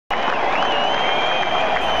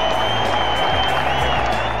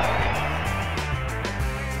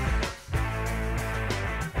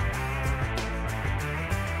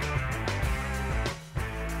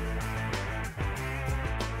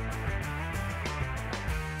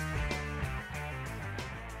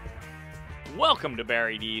Welcome to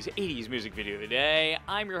Barry D's 80s Music Video of the Day.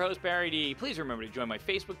 I'm your host, Barry D. Please remember to join my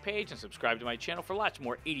Facebook page and subscribe to my channel for lots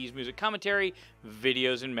more 80s music commentary,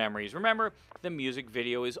 videos, and memories. Remember, the music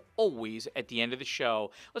video is always at the end of the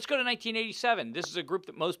show. Let's go to 1987. This is a group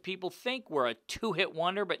that most people think were a two-hit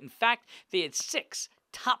wonder, but in fact, they had 6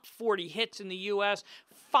 top 40 hits in the U.S.,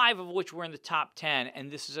 5 of which were in the top 10,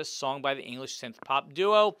 and this is a song by the English synth-pop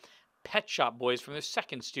duo Pet Shop Boys from their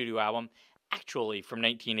second studio album, actually from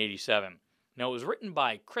 1987. Now, it was written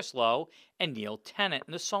by Chris Lowe and Neil Tennant,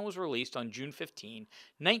 and the song was released on June 15,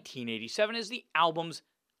 1987 as the album's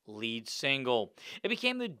lead single. It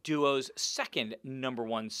became the duo's second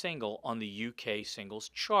 #1 single on the UK singles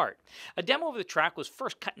chart. A demo of the track was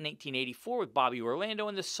first cut in 1984 with Bobby Orlando,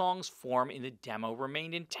 and the song's form in the demo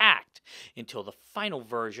remained intact until the final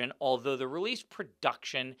version, although the release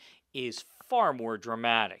production is far more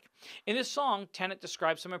dramatic. In this song, Tennant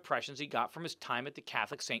describes some impressions he got from his time at the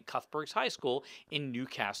Catholic St. Cuthbert's High School in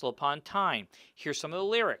Newcastle upon Tyne. Here's some of the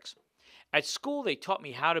lyrics. At school, they taught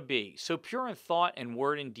me how to be, so pure in thought and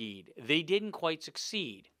word and deed. They didn't quite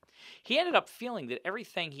succeed. He ended up feeling that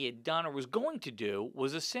everything he had done or was going to do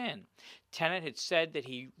was a sin. Tennant had said that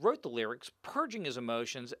he wrote the lyrics purging his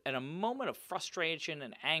emotions at a moment of frustration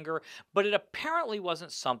and anger, but it apparently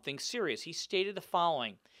wasn't something serious. He stated the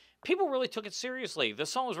following. People really took it seriously. The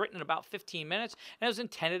song was written in about 15 minutes, and it was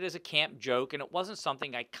intended as a camp joke, and it wasn't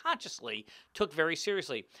something I consciously took very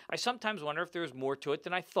seriously. I sometimes wonder if there was more to it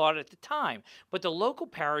than I thought at the time, but the local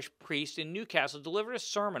parish priest in Newcastle delivered a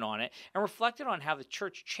sermon on it and reflected on how the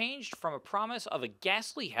church changed from a promise of a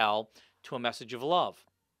ghastly hell to a message of love.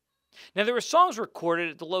 Now, there were songs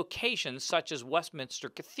recorded at the locations such as Westminster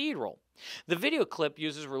Cathedral. The video clip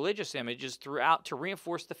uses religious images throughout to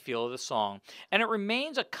reinforce the feel of the song, and it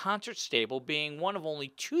remains a concert staple, being one of only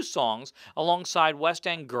 2 songs alongside West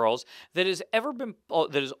End Girls that has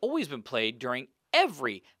always been played during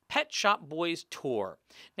every Pet Shop Boys tour.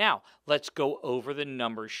 Now, let's go over the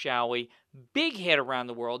numbers, shall we? Big hit around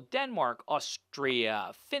the world: Denmark,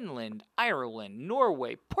 Austria, Finland, Ireland,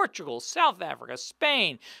 Norway, Portugal, South Africa,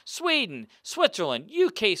 Spain, Sweden, Switzerland,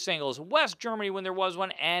 UK singles, West Germany when there was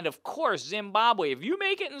one, and of course Zimbabwe. If you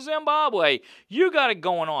make it in Zimbabwe, you got it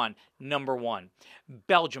going on. #1.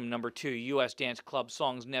 Belgium, #2. U.S. Dance Club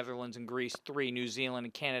Songs, Netherlands and Greece, 3. New Zealand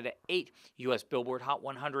and Canada, 8. U.S. Billboard Hot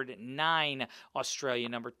 100, 9. Australia,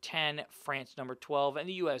 #10. France, #12. And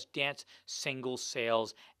the U.S. Dance Singles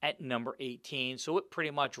Sales at #18. So it pretty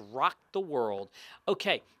much rocked the world.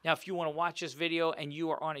 Okay, now if you want to watch this video and you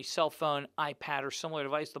are on a cell phone, iPad, or similar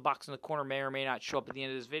device, the box in the corner may or may not show up at the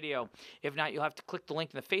end of this video. If not, you'll have to click the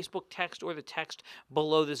link in the Facebook text, or the text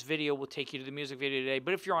below this video will take you to the music video today.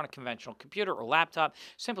 But if you're on a conventional computer or laptop,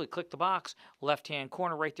 simply click the box, left-hand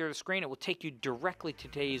corner right there on the screen. It will take you directly to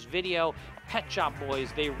today's video. Pet Shop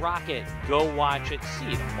Boys, they rock it. Go watch it.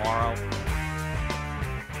 See you tomorrow.